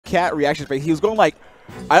Nakat reaction face. He was going like,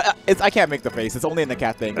 I can't make the face. It's only a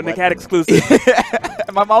Nakat thing. A Nakat exclusive.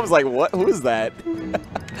 My mom was like, what? Who is that?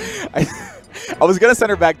 I was going to send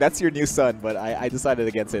her back, that's your new son, but I decided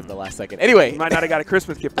against it in the last second. Anyway. You might not have got a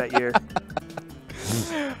Christmas gift that year.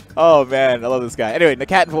 Oh, man. I love this guy. Anyway,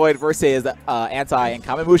 Nakat and VoiD versus Anti and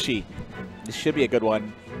Kamemushi. This should be a good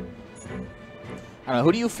one. I don't know.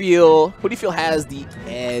 Who do you feel has the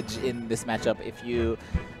edge in this matchup? If you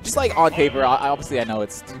just like on paper, obviously I know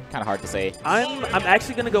it's kind of hard to say. I'm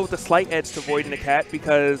actually going to go with a slight edge to VoiD and Nakat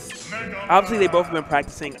because obviously they both have been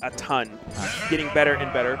practicing a ton, getting better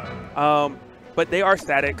and better. But they are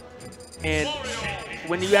static, and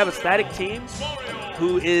when you have a static team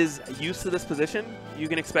who is used to this position, you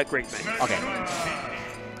can expect great things. Okay.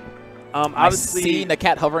 Obviously, I see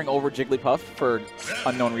Nakat hovering over Jigglypuff for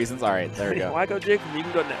unknown reasons. All right, there we go. Why go Jig? You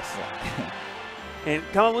can go Ness. And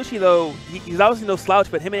Kamemushi, though, he's obviously no slouch,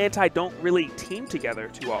 but him and Anti don't really team together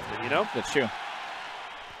too often, you know? That's true.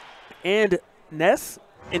 And Ness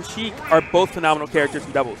and Sheik are both phenomenal characters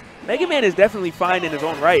in doubles. Mega Man is definitely fine in his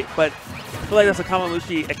own right, but I feel like that's a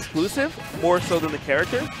Kamemushi exclusive more so than the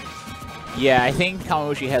character. Yeah, I think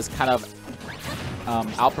Kamemushi has kind of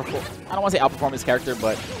outperformed. I don't want to say outperformed his character,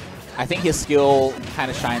 but I think his skill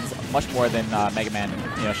kind of shines much more than Mega Man,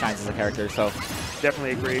 shines as a character. So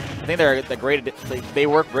definitely agree. I think they're great. They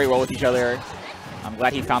work very well with each other. I'm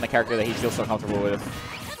glad he found the character that he feels so comfortable with.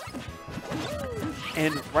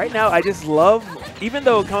 And right now, I just love, even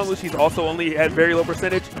though Kamemushi's also only at very low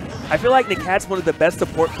percentage, I feel like Nakat's one of the best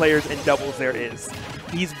support players in doubles there is.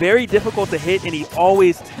 He's very difficult to hit, and he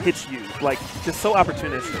always hits you, like, just so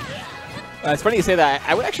opportunistic. It's funny you say that.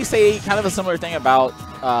 I would actually say kind of a similar thing about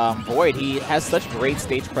VoiD. He has such great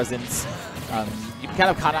stage presence. You can kind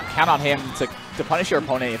of count on him to punish your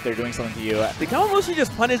opponent if they're doing something to you. Did Kamemushi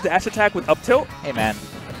just punish the dash attack with up tilt? Hey, man.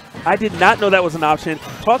 I did not know that was an option.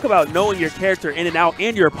 Talk about knowing your character in and out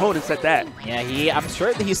and your opponents at that. Yeah, I'm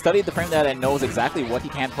sure that he studied the frame that and knows exactly what he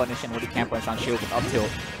can punish and what he can't punish on shield with up tilt.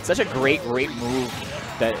 Such a great move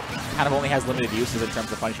that kind of only has limited uses in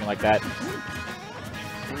terms of punishing like that.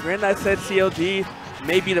 And Grand Knight said CLG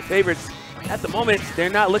may be the favorites. At the moment,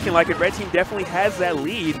 they're not looking like it. Red team definitely has that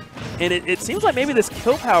lead, and it seems like maybe this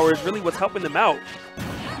kill power is really what's helping them out.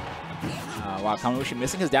 Wow, Kamemushi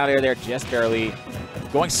missing his down air there just barely.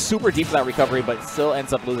 Going super deep for that recovery, but still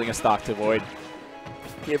ends up losing a stock to VoiD.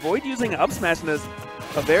 Yeah, VoiD using an up smash in a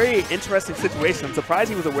very interesting situation. I'm surprised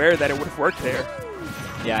he was aware that it would have worked there.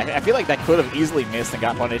 Yeah, I feel like that could have easily missed and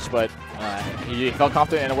got punished, but he felt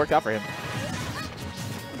confident and it worked out for him.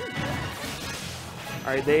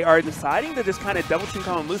 All right, they are deciding to just kind of double team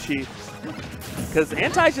Kamemushi because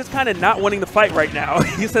Anti's just kind of not wanting to fight right now.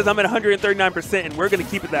 He says, I'm at 139% and we're going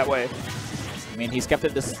to keep it that way. I mean, he's kept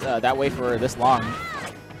it that way for this long.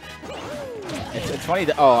 It's funny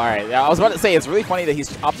that, oh, all right. I was about to say, it's really funny that he's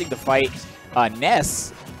opting to fight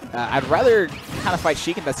Ness. I'd rather kind of fight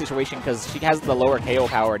Sheik in that situation because Sheik has the lower KO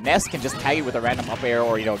power. Ness can just tag you with a random up air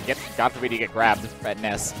or, God forbid you get grabbed by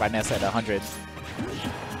Ness at 100.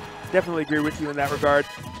 Definitely agree with you in that regard.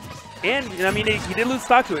 And, I mean, he did lose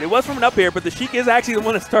stock to it. It was from an up air, but the Sheik is actually the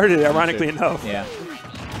one that started it, ironically enough. Yeah.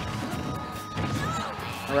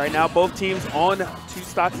 All right, now both teams on 2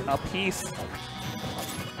 stocks apiece.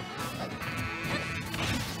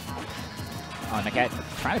 Nakat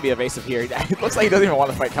trying to be evasive here. It looks like he doesn't even want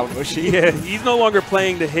to fight Kamemushi. Yeah, he's no longer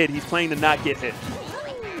playing to hit. He's playing to not get hit.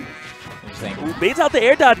 Interesting. Ooh, baits out the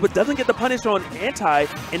air dodge, but doesn't get the punish on Anti,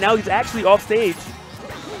 and now he's actually off stage.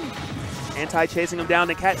 Anti chasing him down.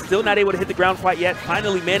 Nakat still not able to hit the ground quite yet.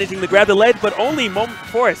 Finally managing to grab the ledge, but only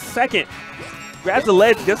for a second. Grabs the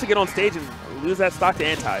ledge just to get on stage and lose that stock to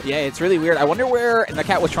Anti. Yeah, it's really weird. I wonder where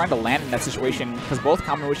Nakat was trying to land in that situation because both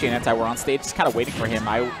Kamemushi and Anti were on stage just kind of waiting for him.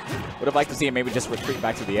 I would have liked to see him maybe just retreat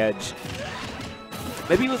back to the edge.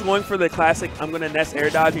 Maybe he was going for the classic, I'm going to Ness air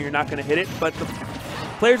dodge and you're not going to hit it, but the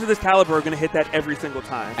players of this caliber are going to hit that every single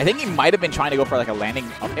time. I think he might have been trying to go for like a landing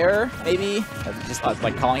up air, maybe. Just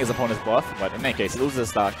like calling his opponent's bluff, but in any case, he loses his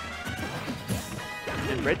stock.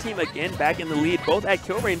 And red team again back in the lead, both at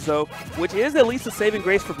kill range though, which is at least a saving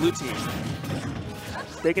grace for blue team.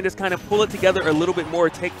 They can just kind of pull it together a little bit more,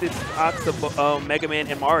 take this stocks of Mega Man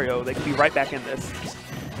and Mario. They can be right back in this.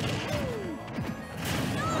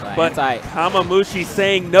 But Kamemushi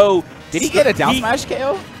saying no. Did he get a down smash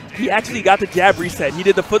KO? He actually got the jab reset. He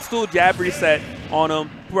did the footstool jab reset on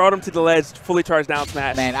him, brought him to the ledge, fully charged down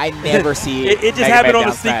smash. Man, I never see it just happened on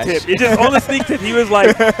the sneak tip. It just on the sneak tip, he was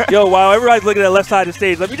like, yo, while everybody's looking at the left side of the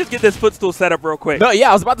stage, let me just get this footstool set up real quick. No, yeah,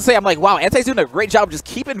 I was about to say, I'm like, wow, Anti's doing a great job just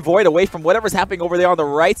keeping VoiD away from whatever's happening over there on the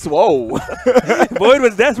right. Whoa. VoiD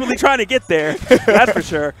was desperately trying to get there, that's for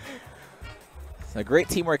sure. So great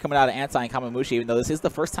teamwork coming out of Anti and Kamemushi, even though this is the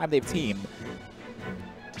first time they've teamed.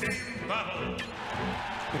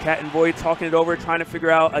 Nakat and VoiD talking it over, trying to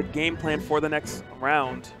figure out a game plan for the next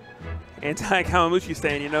round. Anti and Kamemushi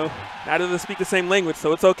saying, you know, neither of them speak the same language,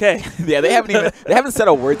 so it's okay. Yeah, they haven't said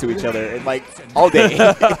a word to each other in like all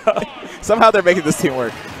day. Somehow they're making this team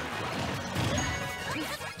work.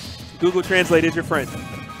 Google Translate is your friend.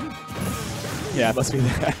 Yeah, it must be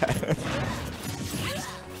that.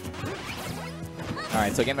 All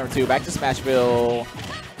right, so game number 2, back to Smashville.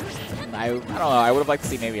 I don't know. I would have liked to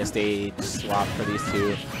see maybe a stage swap for these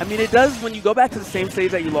two. I mean, it does, when you go back to the same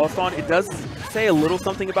stage that you lost on, it does say a little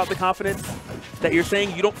something about the confidence that you're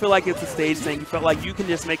saying. You don't feel like it's a stage thing. You felt like you can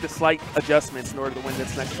just make the slight adjustments in order to win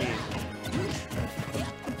this next game.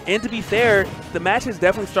 And to be fair, the match is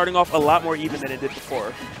definitely starting off a lot more even than it did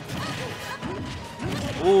before.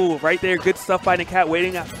 Ooh, right there. Good stuff by Nakat,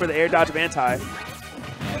 waiting for the air dodge of Anti.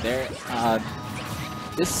 Yeah,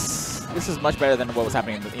 this is much better than what was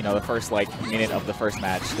happening in the first like minute of the first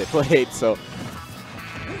match they played. So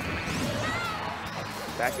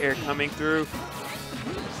back air coming through.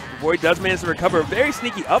 VoiD does manage to recover. A very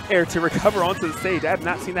sneaky up air to recover onto the stage. I have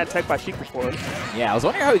not seen that tech by Sheik before. Yeah, I was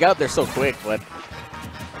wondering how he got up there so quick, but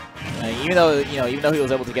even though he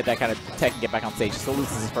was able to get that kind of tech and get back on stage, he still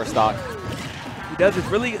loses his first stock. He does. It's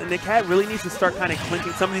really, Nakat really needs to start kind of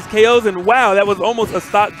clinking some of these KOs, and wow, that was almost a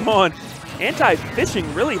stock gone. Anti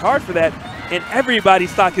fishing really hard for that, and everybody's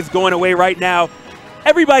stock is going away right now.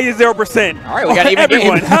 Everybody is 0%. All right, we got even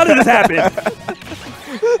everyone. Game. How did this happen?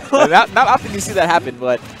 not often you see that happen,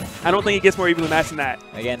 but I don't think it gets more evenly matched than that.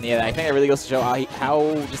 Again, yeah, I think it really goes to show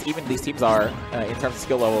how just even these teams are in terms of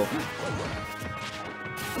skill level.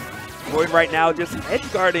 VoiD right now just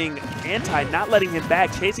edge guarding Anti, not letting him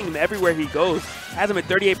back, chasing him everywhere he goes. Has him at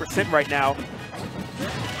 38% right now.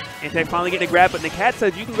 Anti finally getting a grab, but Nakat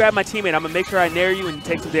says, you can grab my teammate. I'm going to make sure I nair you and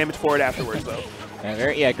take some damage for it afterwards, though.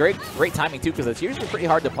 Yeah, great timing, too, because it's usually pretty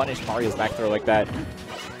hard to punish Mario's back throw like that.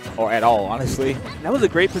 Or at all, honestly. That was a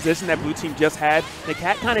great position that blue team just had.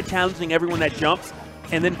 Nakat kind of challenging everyone that jumps,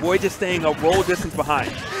 and then VoiD just staying a roll distance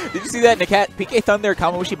behind. Did you see that? Nakat, PK Thunder,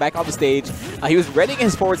 Kamemushi back on the stage. He was readying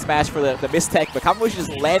his forward smash for the missed tech, but Kamemushi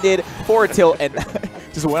just landed forward tilt and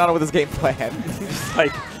just went on with his game plan. Just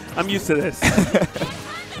like, I'm used to this.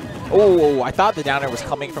 Oh, I thought the downer was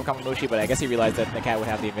coming from Kamemushi, but I guess he realized that Nakat would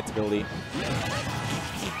have the invincibility.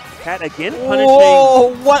 Nakat again punishing.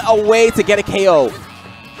 Oh, what a way to get a KO.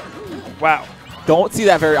 Wow. Don't see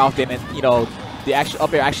that very often, and the actual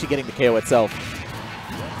up air actually getting the KO itself.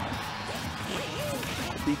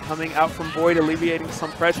 Be coming out from VoiD, alleviating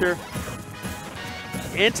some pressure.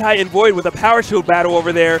 Anti and VoiD with a power shield battle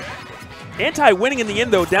over there. Anti winning in the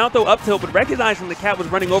end though, down throw up tilt, but recognizing Nakat was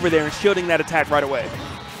running over there and shielding that attack right away.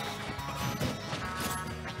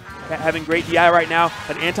 Nakat having great DI right now,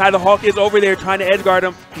 but Anti the Hawk is over there trying to edge guard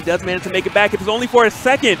him. He does manage to make it back. It was only for a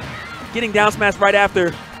second. Getting down smash right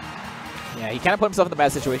after. Yeah, he kind of put himself in the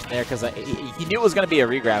bad situation there because he knew it was going to be a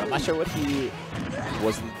regrab. I'm not sure what he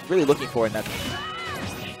was really looking for in that.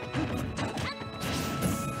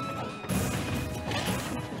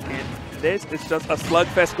 And this is just a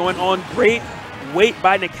slugfest going on. Great weight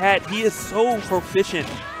by Nakat. He is so proficient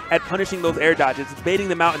at punishing those air dodges, baiting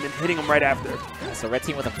them out and then hitting them right after. So red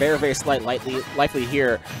team with a very, very slight likely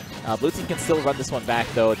here. Blue team can still run this one back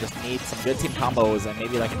though. Just need some good team combos and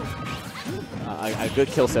maybe like a good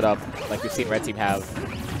kill setup like we've seen red team have.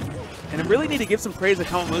 And I really need to give some praise to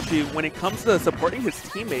Kamemushi when it comes to supporting his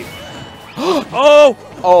teammate.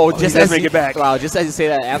 Oh, just as make it back. Wow, just as you say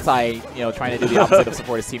that, Anti, trying to do the opposite of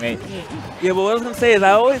support his teammate. Yeah, but what I was gonna say is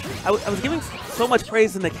I was giving so much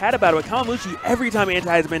praise in the Nakat about it, but Kamemushi, every time Anti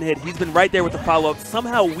has been hit, he's been right there with the follow-up,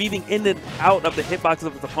 somehow weaving in and out of the hitboxes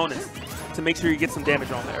of his opponents to make sure you get some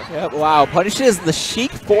damage on there. Yeah, wow, punishes the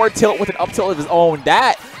Sheik forward tilt with an up tilt of his own.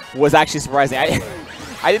 That was actually surprising.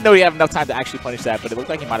 I didn't know he had enough time to actually punish that, but it looked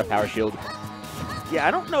like he might have power shield. Yeah,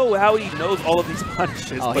 I don't know how he knows all of these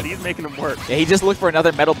punishes, but he's making them work. Yeah, he just looked for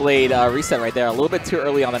another Metal Blade reset right there. A little bit too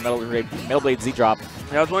early on the Metal Blade Z drop.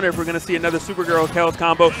 Yeah, I was wondering if we're going to see another Supergirl Chaos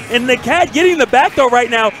combo. And Nakat getting the back throw right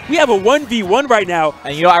now. We have a 1v1 right now.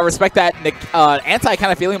 And I respect that. Anti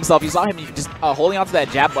kind of feeling himself. You saw him just holding onto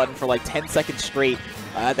that jab button for like 10 seconds straight.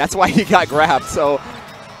 That's why he got grabbed. So,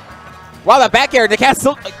 wow, that back air. Nakat's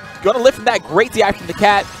still going to lift from that great DI from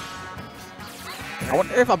Nakat. I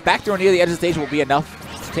wonder if a back throw near the edge of the stage will be enough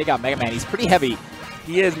to take out Mega Man. He's pretty heavy.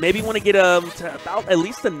 He is. Maybe want to get to about at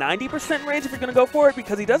least the 90% range if you're going to go for it,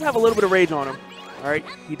 because he does have a little bit of rage on him. All right,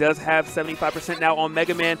 he does have 75% now on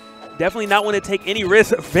Mega Man. Definitely not want to take any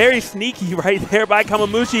risks. Very sneaky right there by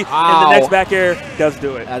Kamemushi. Wow. And the next back air does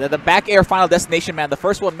do it. The back air final destination, man. The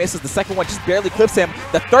first one misses. The second one just barely clips him.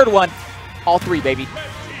 The third one, all three, baby.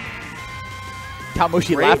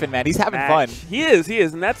 Kamemushi laughing, man. He's having fun. He is,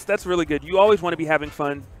 and that's really good. You always want to be having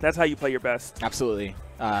fun. That's how you play your best. Absolutely.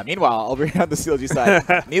 Meanwhile, over here on the CLG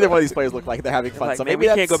side, neither one of these players look like they're having fun. Like, so maybe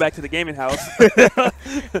we can't go back to the gaming house.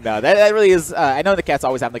 No, that really is. I know the Cat's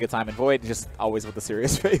always having a good time, and VoiD just always with a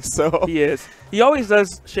serious face. So he is. He always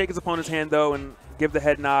does shake his opponent's hand though and give the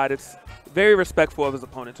head nod. It's very respectful of his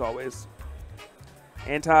opponents always.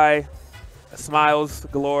 Anti smiles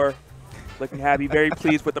galore. Looking happy, very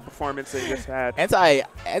pleased with the performance they just had. Anti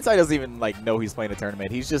doesn't even like know he's playing a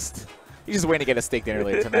tournament. He's just waiting to get a steak dinner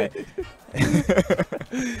later tonight.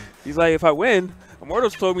 He's like, if I win,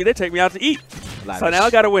 Immortals told me they take me out to eat. Lavish. So now I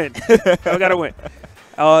gotta win. I gotta win.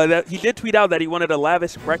 He did tweet out that he wanted a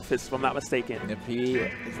lavish breakfast, if I'm not mistaken. If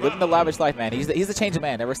he's living the lavish life, man. He's the change of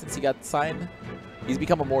man. Ever since he got signed, he's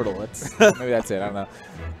become immortal. Maybe that's it. I don't know.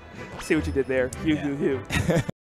 See what you did there. Hugh.